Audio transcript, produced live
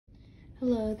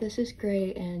Hello, this is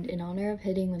Gray, and in honor of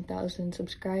hitting 1,000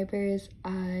 subscribers,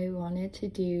 I wanted to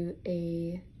do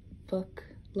a book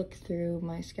look through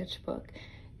my sketchbook.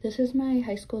 This is my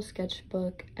high school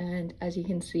sketchbook, and as you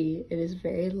can see, it is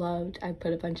very loved. I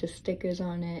put a bunch of stickers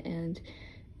on it, and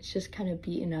it's just kind of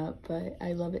beaten up, but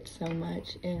I love it so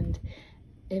much, and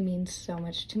it means so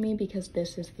much to me because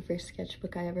this is the first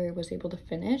sketchbook I ever was able to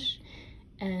finish,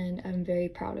 and I'm very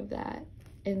proud of that.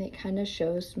 And it kind of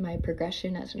shows my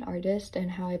progression as an artist and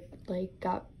how I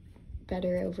got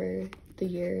better over the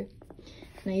year.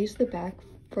 And I use the back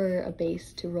for a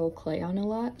base to roll clay on a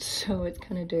lot, so it's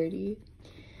kind of dirty.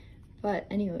 But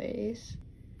anyways,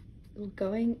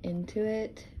 going into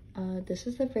it, this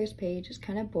is the first page. It's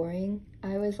kind of boring.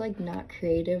 I was like not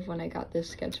creative when I got this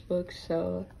sketchbook,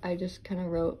 so I just kind of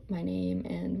wrote my name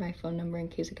and my phone number in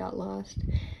case it got lost.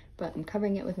 But I'm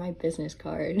covering it with my business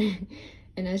card.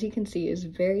 And as you can see, it's a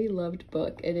very loved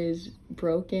book. It is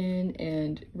broken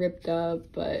and ripped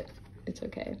up, but it's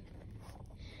okay.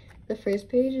 The first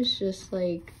page is just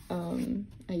like,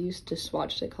 I used to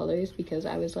swatch the colors because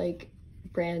I was like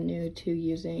brand new to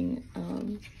using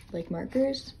like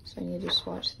markers, so I need to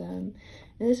swatch them.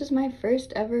 And this is my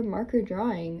first ever marker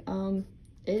drawing.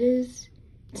 It's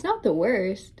not the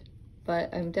worst,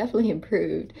 but I'm definitely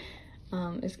improved.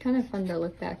 It's kind of fun to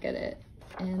look back at it.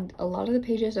 And a lot of the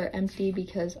pages are empty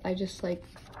because I just like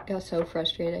got so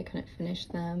frustrated I couldn't finish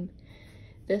them.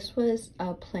 This was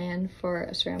a plan for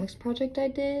a ceramics project I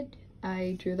did.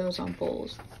 I drew those on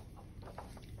bowls.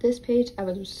 This page I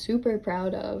was super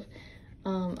proud of.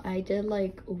 I did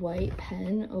like white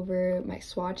pen over my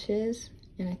swatches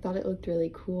and I thought it looked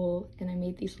really cool, and I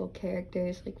made these little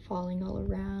characters like falling all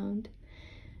around.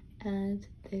 And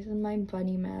this is my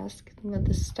bunny mask. I'm at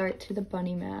the start to the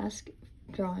bunny mask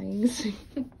drawings.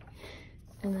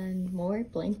 And then more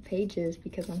blank pages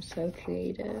because I'm so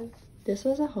creative. This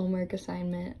was a homework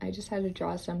assignment. I just had to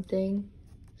draw something,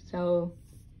 so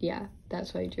yeah,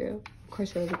 that's what I drew. Of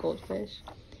course it was a goldfish.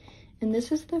 And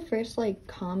this is the first like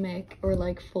comic or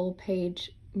like full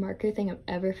page marker thing I've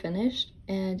ever finished,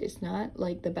 and it's not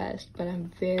like the best, but I'm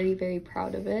very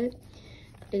proud of it.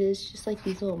 It is just like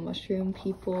these little mushroom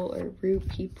people or root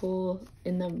people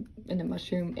in the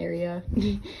mushroom area.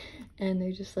 And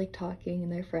they're just like talking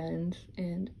and they're friends,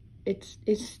 and it's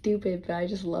stupid, but I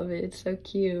just love it. It's so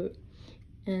cute.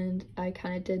 And I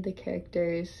kind of did the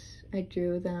characters, I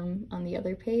drew them on the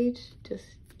other page, just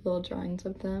little drawings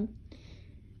of them.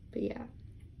 But yeah.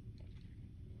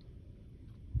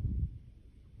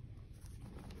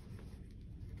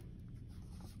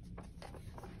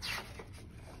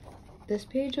 This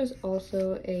page was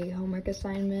also a homework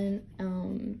assignment.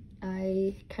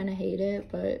 I kind of hate it,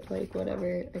 but like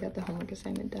whatever, I got the homework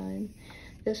assignment done.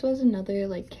 This was another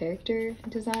like character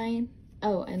design.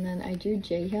 Oh, and then I drew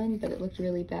Jaehyun, but it looked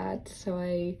really bad, so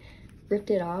I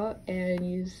ripped it out and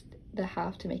used the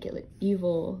half to make it like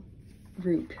evil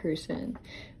root person.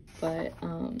 But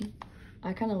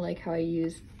I kind of like how I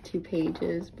used 2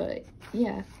 pages, but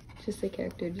yeah, just a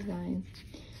character design.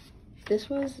 This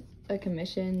was a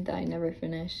commission that I never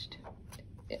finished.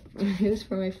 It was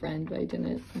for my friend, but I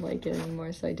didn't like it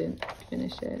anymore, so I didn't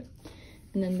finish it.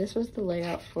 And then this was the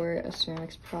layout for a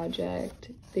ceramics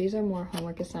project. These are more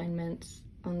homework assignments.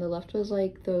 On the left was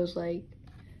like those like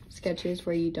sketches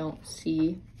where you don't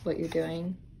see what you're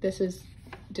doing. This is,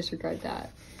 disregard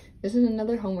that. This is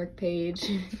another homework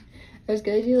page. I was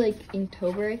gonna do like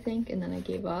Inktober, I think, and then I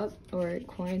gave up, or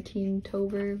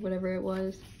Quarantine-tober, whatever it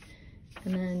was.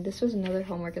 And then this was another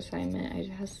homework assignment. I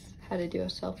just had to do a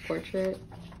self-portrait.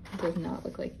 It does not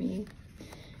look like me.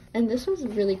 And this was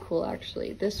really cool,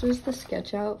 actually. This was the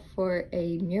sketch out for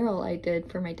a mural I did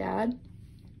for my dad.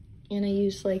 And I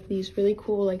used like these really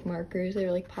cool like markers. They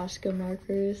were like Posca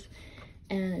markers.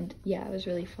 And yeah, it was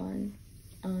really fun.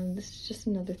 This is just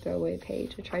another throwaway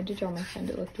page. I tried to draw my friend.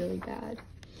 It looked really bad.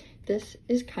 This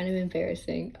is kind of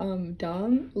embarrassing.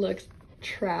 Dom looks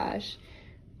trash.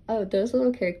 Oh, those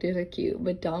little characters are cute,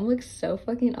 but Dom looks so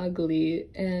fucking ugly.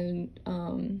 And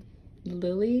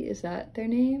Lily, is that their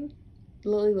name?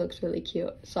 Lily looks really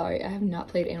cute. Sorry, I have not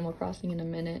played Animal Crossing in a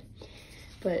minute,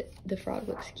 but the frog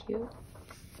looks cute.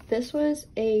 This was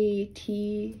a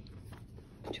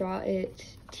draw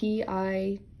it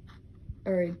T-I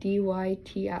or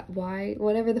D-Y-T-I-Y,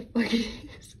 whatever the fuck it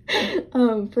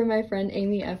is, for my friend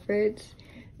Amy Efforts.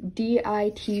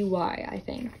 D-I-T-Y, I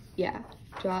think. Yeah,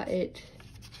 draw it.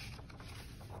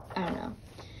 I don't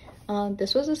know.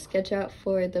 This was a sketch out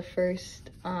for the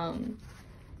first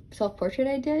self-portrait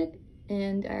I did,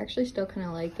 and I actually still kind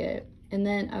of like it. And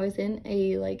then I was in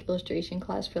a like illustration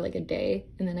class for like a day,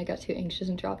 and then I got too anxious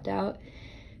and dropped out.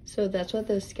 So that's what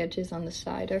those sketches on the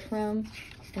side are from.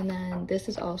 And then this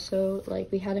is also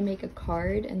like we had to make a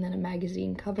card and then a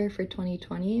magazine cover for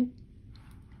 2020.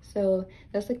 So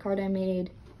that's the card I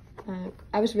made.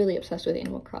 I was really obsessed with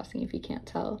Animal Crossing, if you can't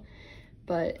tell.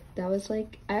 But that was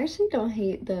like, I actually don't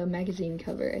hate the magazine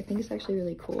cover. I think it's actually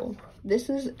really cool. This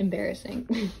is embarrassing.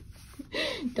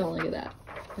 Don't look at that.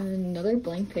 Another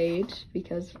blank page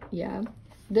because, yeah.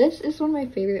 This is one of my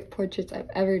favorite portraits I've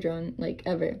ever drawn, like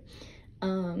ever.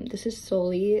 This is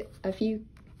Soli. If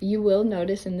you will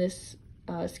notice in this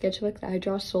sketchbook that I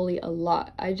draw Soli a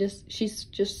lot. She's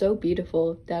just so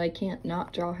beautiful that I can't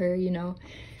not draw her, you know.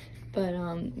 But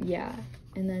yeah.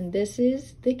 And then this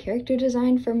is the character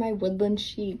design for my woodland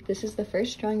sheep. This is the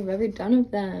first drawing I've ever done of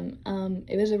them.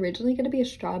 It was originally going to be a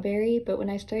strawberry, but when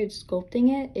I started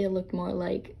sculpting it, it looked more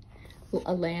like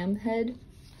a lamb head.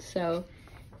 So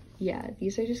yeah,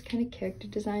 these are just kind of character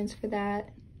designs for that.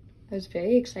 I was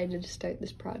very excited to start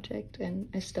this project, and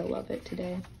I still love it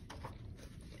today.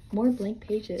 More blank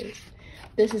pages.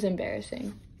 This is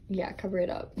embarrassing. Yeah, cover it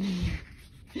up.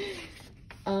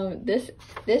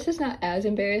 This is not as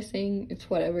embarrassing. It's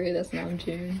whatever. That's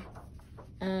Namjoon.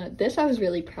 This I was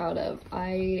really proud of.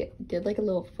 I did like a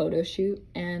little photo shoot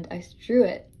and I drew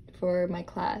it for my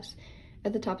class.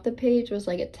 At the top of the page was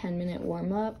like a 10-minute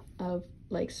warm-up of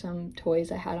like some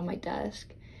toys I had on my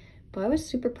desk. But I was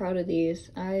super proud of these.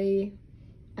 I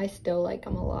still like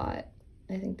them a lot.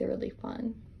 I think they're really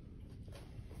fun.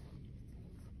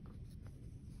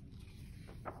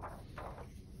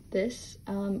 This,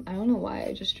 I don't know why,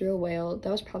 I just drew a whale. That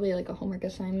was probably like a homework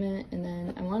assignment, and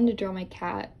then I wanted to draw my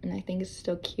cat, and I think it's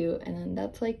still cute, and then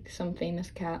that's like some famous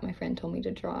cat my friend told me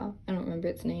to draw. I don't remember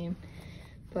its name,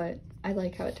 but I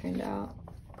like how it turned out.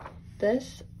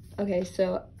 This, okay,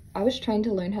 so I was trying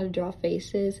to learn how to draw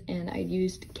faces, and I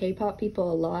used K-pop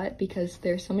people a lot because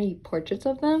there's so many portraits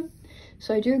of them.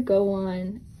 So I drew Go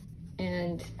On,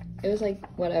 and it was like,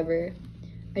 whatever.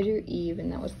 I drew Eve,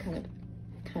 and that was kind of,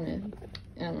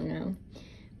 I don't know.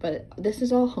 But this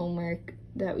is all homework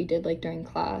that we did like during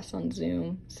class on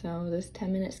Zoom. So there's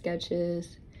 10-minute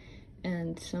sketches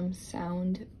and some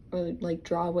sound, or like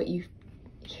draw what you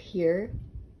hear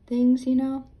things, you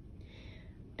know?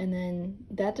 And then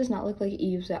that does not look like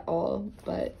Eve's at all,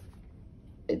 but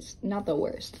it's not the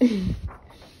worst.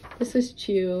 This is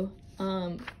Chew.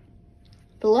 The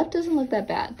left doesn't look that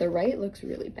bad. The right looks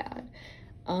really bad.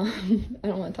 I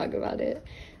don't want to talk about it.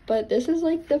 But this is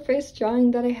like the first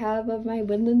drawing that I have of my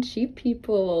woodland sheep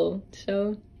people.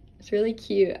 So it's really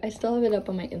cute. I still have it up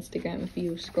on my Instagram if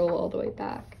you scroll all the way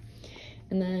back.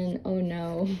 And then, oh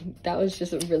no, that was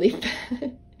just really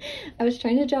bad. I was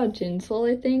trying to draw Jinsol,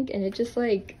 I think, and it just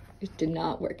like, it did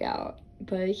not work out.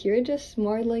 But here are just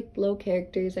more like low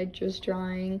characters I was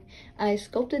drawing. I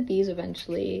sculpted these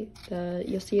eventually.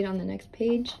 You'll see it on the next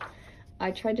page.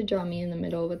 I tried to draw me in the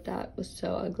middle, but that was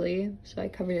so ugly, so I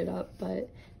covered it up. But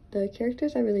the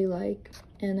characters I really like,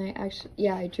 and I actually,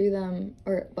 yeah, I drew them,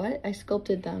 or what? I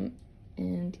sculpted them,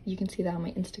 and you can see that on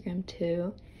my Instagram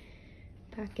too,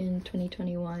 back in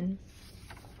 2021.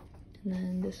 And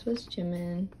then this was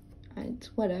Jimin. It's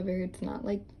whatever, it's not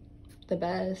like the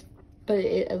best, but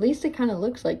at least it kind of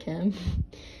looks like him.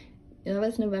 That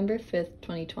was November 5th,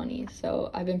 2020,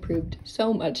 so I've improved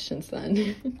so much since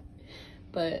then.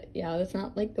 But yeah, that's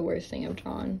not like the worst thing I've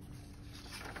drawn.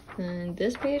 And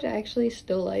this page I actually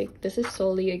still like. This is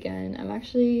Soli again. I'm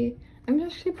actually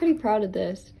pretty proud of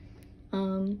this.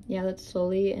 Yeah, that's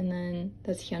Soli, and then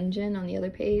that's Hyunjin on the other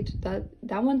page.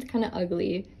 That one's kind of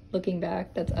ugly. Looking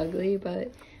back, that's ugly,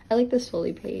 but I like the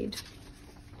Soli page.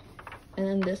 And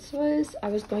then this was, I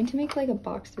was going to make like a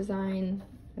box design,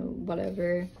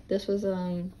 whatever. This was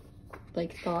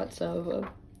like thoughts of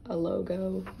a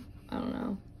logo. I don't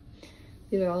know.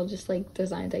 These are all just like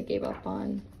designs I gave up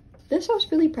on. This I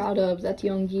was really proud of. That's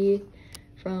Yoongi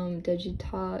from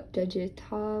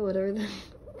Dejita, whatever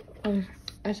the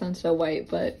I sound so white,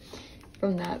 but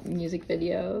from that music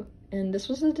video. And this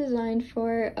was a design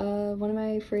for one of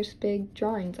my first big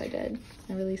drawings I did.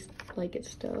 I really like it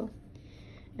still.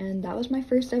 And that was my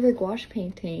first ever gouache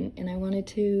painting, and I wanted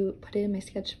to put it in my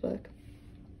sketchbook.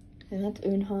 And that's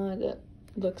Eunha. That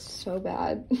looks so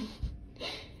bad.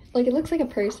 Like, it looks like a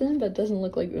person, but doesn't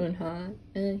look like Eunha.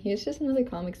 And here's just another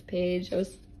comics page. I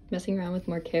was messing around with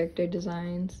more character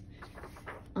designs.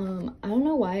 I don't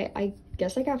know why. I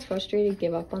guess I got frustrated,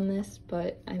 gave up on this,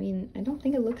 but I mean, I don't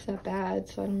think it looks that bad,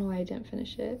 so I don't know why I didn't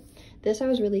finish it. This I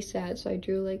was really sad, so I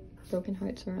drew like broken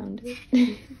hearts around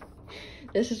it.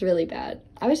 This is really bad.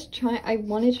 I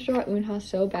wanted to draw Eunha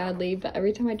so badly, but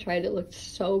every time I tried it looked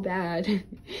so bad.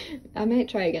 I might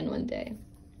try again one day.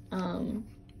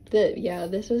 Yeah,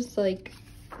 this was like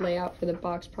layout for the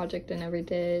box project I never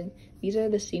did. These are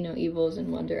the See No Evils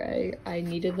in Wonder. I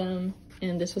needed them,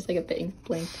 and this was like a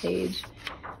blank page.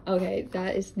 Okay,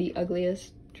 that is the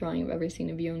ugliest drawing I've ever seen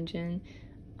of Yeonjin.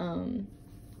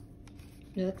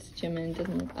 That's Jimin.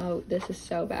 Doesn't look. Oh, this is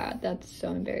so bad. That's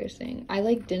so embarrassing. I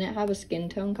like didn't have a skin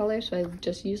tone color, so I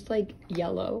just used like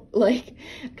yellow, like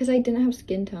because I didn't have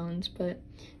skin tones. But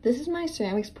this is my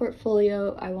ceramics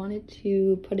portfolio. I wanted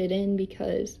to put it in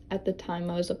because at the time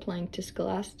I was applying to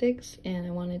Scholastics, and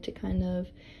I wanted to kind of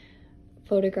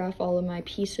photograph all of my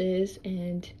pieces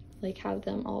and like have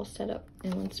them all set up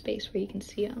in one space where you can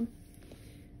see them.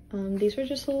 These were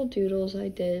just little doodles I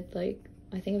did, like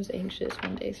I think I was anxious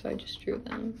one day, so I just drew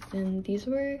them. And these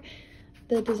were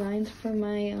the designs for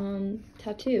my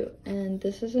tattoo. And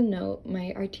this is a note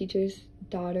my art teacher's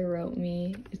daughter wrote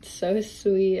me. It's so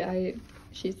sweet.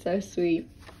 She's so sweet.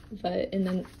 And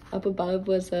then up above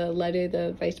was a letter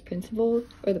the vice principal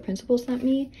or the principal sent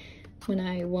me when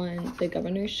I won the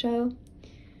governor's show.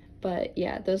 But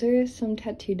yeah, those are some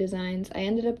tattoo designs. I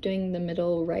ended up doing the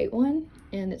middle right one,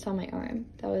 and it's on my arm.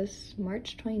 That was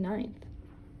March 29th.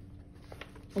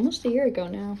 Almost a year ago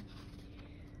now.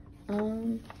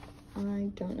 I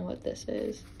don't know what this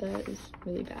is. That is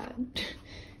really bad.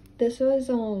 This was,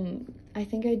 I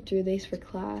think I drew these for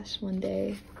class one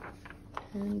day.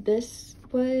 And this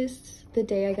was the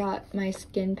day I got my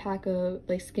skin color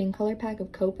pack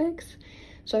of Copics.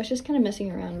 So I was just kind of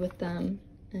messing around with them,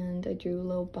 and I drew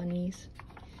little bunnies.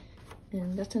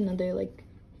 And that's another, like,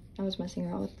 I was messing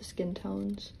around with the skin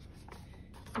tones.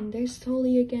 And there's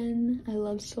Soli again. I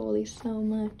love Soli so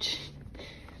much.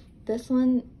 This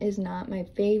one is not my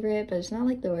favorite, but it's not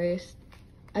like the worst.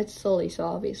 It's Soli, so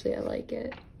obviously I like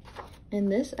it.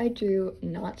 And this I drew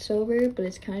not sober, but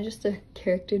it's kind of just a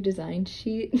character design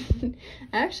sheet.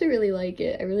 I actually really like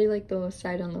it. I really like the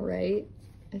side on the right.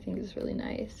 I think it's really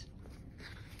nice.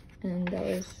 And that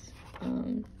was,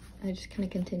 I just kind of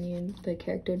continued the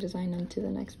character design onto the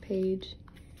next page.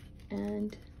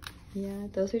 And yeah,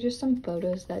 those are just some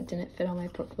photos that didn't fit on my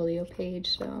portfolio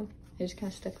page, so I just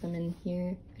kind of stuck them in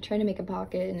here. I tried to make a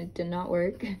pocket and it did not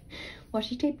work.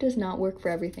 Washi tape does not work for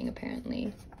everything,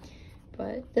 apparently.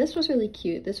 But this was really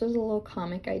cute. This was a little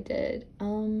comic I did. I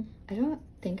don't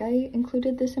think I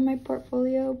included this in my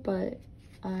portfolio, but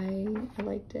I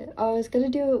liked it. Oh, I was gonna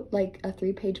do like a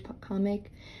 3-page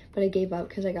comic, but I gave up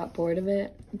because I got bored of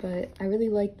it. But I really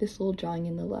like this little drawing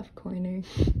in the left corner.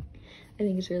 I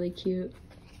think it's really cute.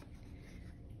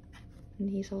 And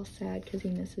he's all sad because he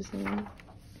misses him.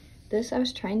 This, I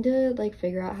was trying to like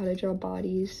figure out how to draw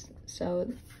bodies,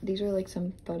 so these are like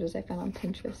some photos I found on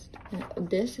Pinterest. And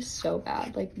this is so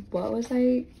bad. Like, what was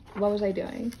I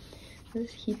doing?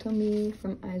 This is Hitomi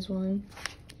from Aizwan.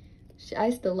 I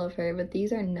still love her, but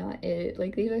these are not it.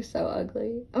 Like, these are so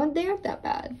ugly. Oh, they aren't that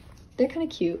bad. They're kind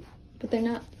of cute, but they're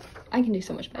not. I can do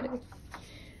so much better.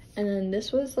 And then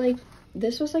this was like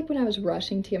when I was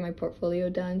rushing to get my portfolio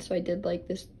done, so I did like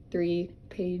this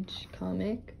 3-page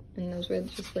comic, and those were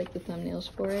just like the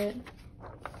thumbnails for it.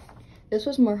 This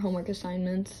was more homework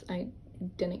assignments. I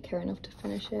didn't care enough to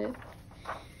finish it.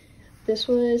 This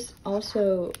was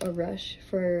also a rush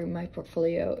for my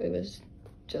portfolio. It was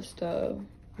just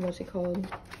what's it called?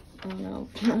 I don't know.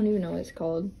 I don't even know what it's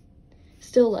called.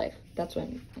 Still life. That's what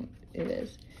it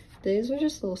is. These were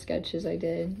just little sketches I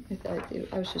did.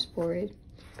 I was just bored.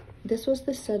 This was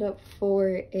the setup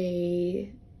for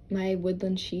my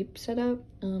woodland sheep setup.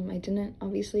 I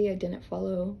didn't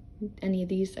follow any of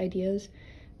these ideas,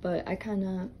 but I kind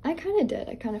of did.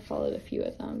 I kind of followed a few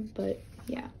of them, but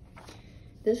yeah.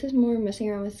 This is more messing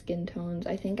around with skin tones.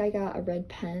 I think I got a red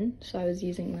pen, so I was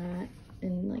using that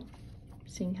and like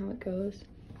seeing how it goes.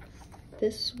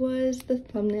 This was the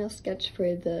thumbnail sketch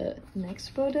for the next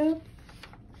photo.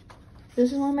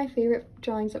 This is one of my favorite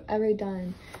drawings I've ever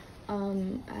done.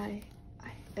 I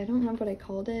don't remember what I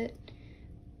called it,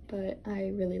 but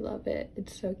I really love it.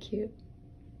 It's so cute.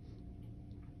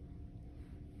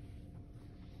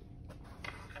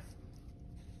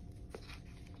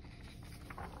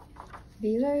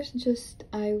 These are just,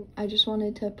 I just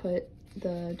wanted to put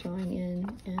the drawing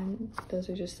in, and those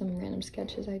are just some random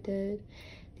sketches I did.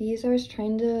 These I was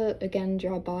trying to, again,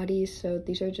 draw bodies, so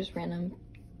these are just random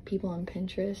people on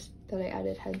Pinterest that I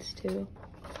added heads to.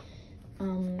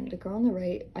 The girl on the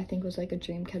right, I think, was like a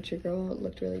dream catcher girl. It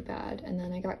looked really bad. And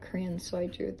then I got crayons, so I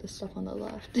drew the stuff on the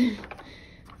left.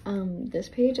 This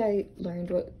page, I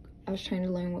was trying to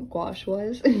learn what gouache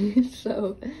was.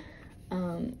 So,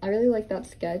 I really like that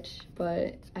sketch,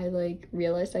 but I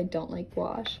realized I don't like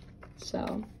gouache.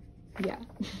 So, yeah.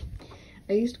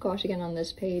 I used gouache again on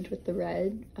this page with the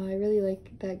red. I really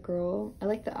like that girl. I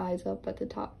like the eyes up at the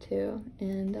top too,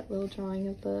 and that little drawing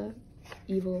of the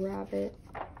evil rabbit.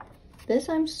 This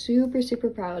I'm super, super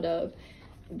proud of.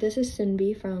 This is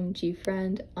Cindy from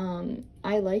GFriend.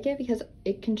 I like it because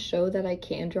it can show that I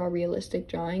can draw realistic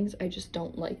drawings. I just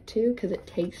don't like to because it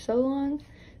takes so long.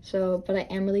 So, but I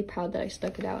am really proud that I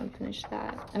stuck it out and finished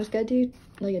that. I was gonna do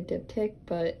like a diptych,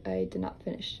 but I did not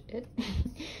finish it.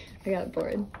 I got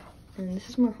bored. And this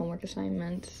is more homework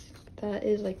assignments. That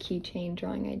is like keychain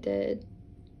drawing I did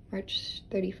March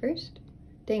 31st.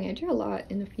 Dang, I drew a lot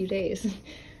in a few days.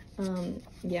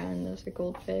 Yeah, and those are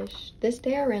goldfish. This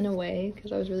day I ran away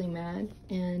because I was really mad,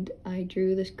 and I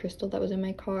drew this crystal that was in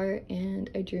my car,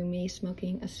 and I drew me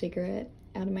smoking a cigarette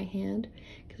out of my hand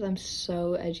because I'm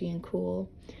so edgy and cool.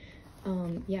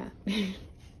 Yeah.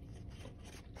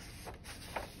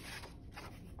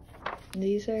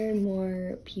 These are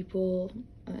more people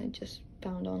I just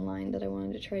found online that I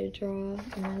wanted to try to draw,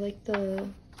 and I like the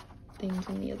things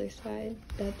on the other side.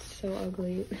 That's so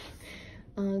ugly.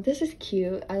 This is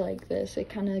cute. I like this. It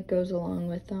kind of goes along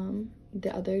with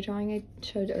the other drawing I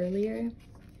showed earlier.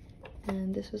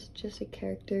 And this was just a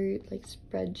character like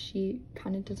spreadsheet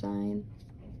kind of design.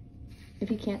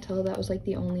 If you can't tell, that was like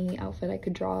the only outfit I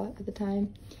could draw at the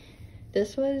time.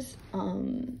 This was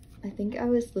I think I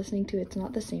was listening to It's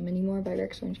Not the Same Anymore by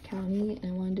Rex Orange County,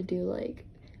 and I wanted to do like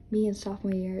me in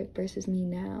sophomore year versus me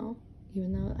now,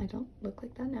 even though I don't look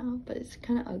like that now, but it's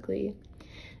kind of ugly.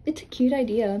 It's a cute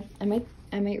idea. I might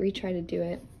retry to do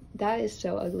it. That is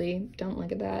so ugly. Don't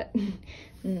look at that.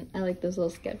 And I like those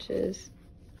little sketches.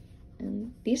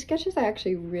 And these sketches I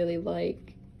actually really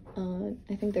like.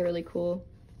 I think they're really cool.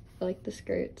 I like the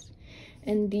skirts.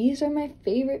 And these are my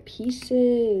favorite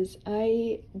pieces.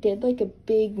 I did like a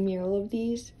big mural of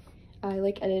these. I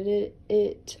like edited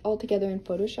it all together in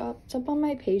Photoshop. It's up on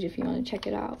my page if you want to check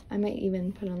it out. I might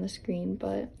even put it on the screen,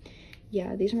 but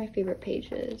yeah, these are my favorite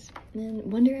pages.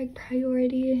 And Wonder Egg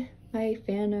Priority, my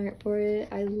fan art for it.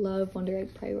 I love Wonder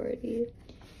Egg Priority.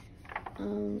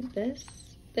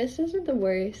 This isn't the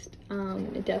worst.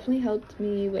 It definitely helped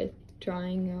me with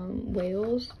drawing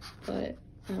whales, but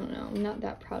I don't know, I'm not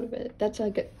that proud of it. That's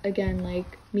like, again,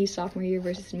 like me sophomore year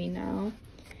versus me now.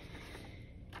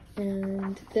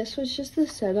 And this was just the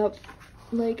setup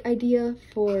like idea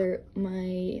for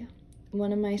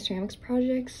one of my ceramics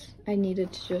projects. I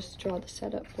needed to just draw the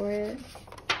setup for it.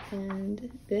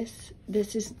 And this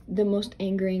is the most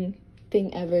angering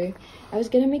thing ever. I was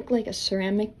gonna make like a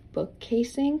ceramic book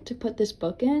casing to put this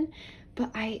book in, but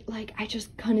I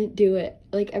just couldn't do it.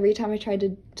 Like every time I tried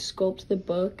to sculpt the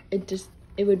book,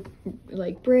 it would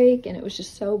like break, and it was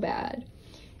just so bad.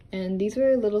 And these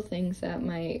were little things that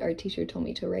my art teacher told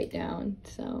me to write down,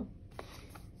 so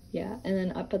yeah. And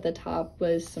then up at the top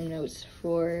was some notes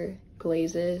for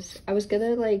glazes. I was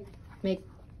gonna like make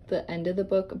the end of the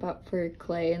book about for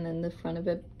clay and then the front of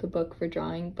it, the book for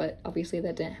drawing, but obviously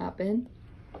that didn't happen.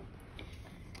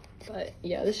 But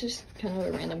yeah, this is kind of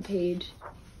a random page.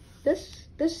 This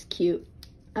is cute.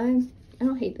 I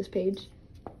don't hate this page.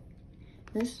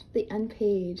 This is the end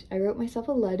page. I wrote myself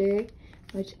a letter,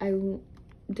 which I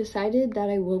decided that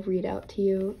I will read out to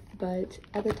you, but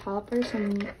at the top are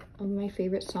some of my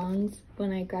favorite songs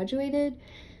when I graduated.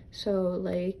 So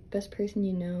like Best Person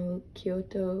You Know,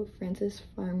 Kyoto, Francis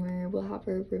Farmer, Will Have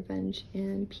Her Revenge,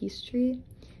 and Peace Tree.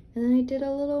 And then I did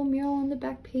a little mural on the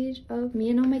back page of me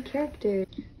and all my characters.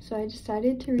 So I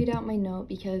decided to read out my note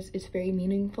because it's very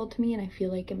meaningful to me and I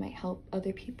feel like it might help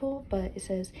other people. But it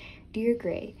says, "Dear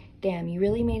Gray, damn, you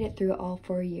really made it through all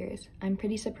 4 years. I'm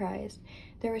pretty surprised.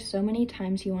 There were so many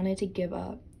times you wanted to give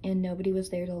up and nobody was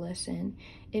there to listen.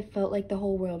 It felt like the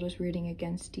whole world was rooting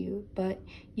against you, but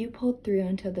you pulled through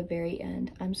until the very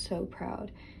end. I'm so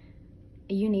proud.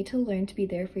 You need to learn to be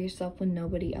there for yourself when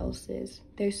nobody else is.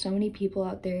 There's so many people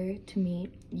out there to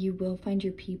meet. You will find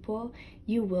your people.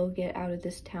 You will get out of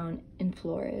this town and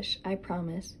flourish. I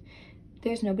promise.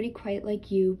 There's nobody quite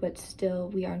like you, but still,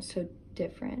 we aren't so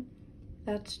different."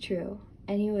 That's true.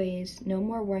 Anyways, no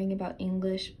more worrying about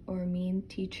English or mean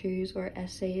teachers or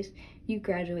essays. You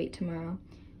graduate tomorrow.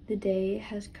 The day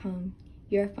has come.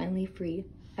 You are finally free.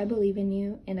 I believe in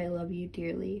you and I love you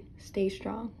dearly. Stay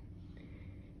strong.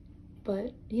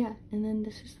 But yeah, and then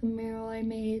this is the mural I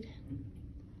made.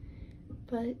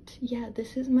 But yeah,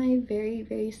 this is my very,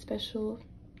 very special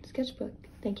sketchbook.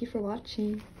 Thank you for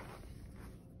watching.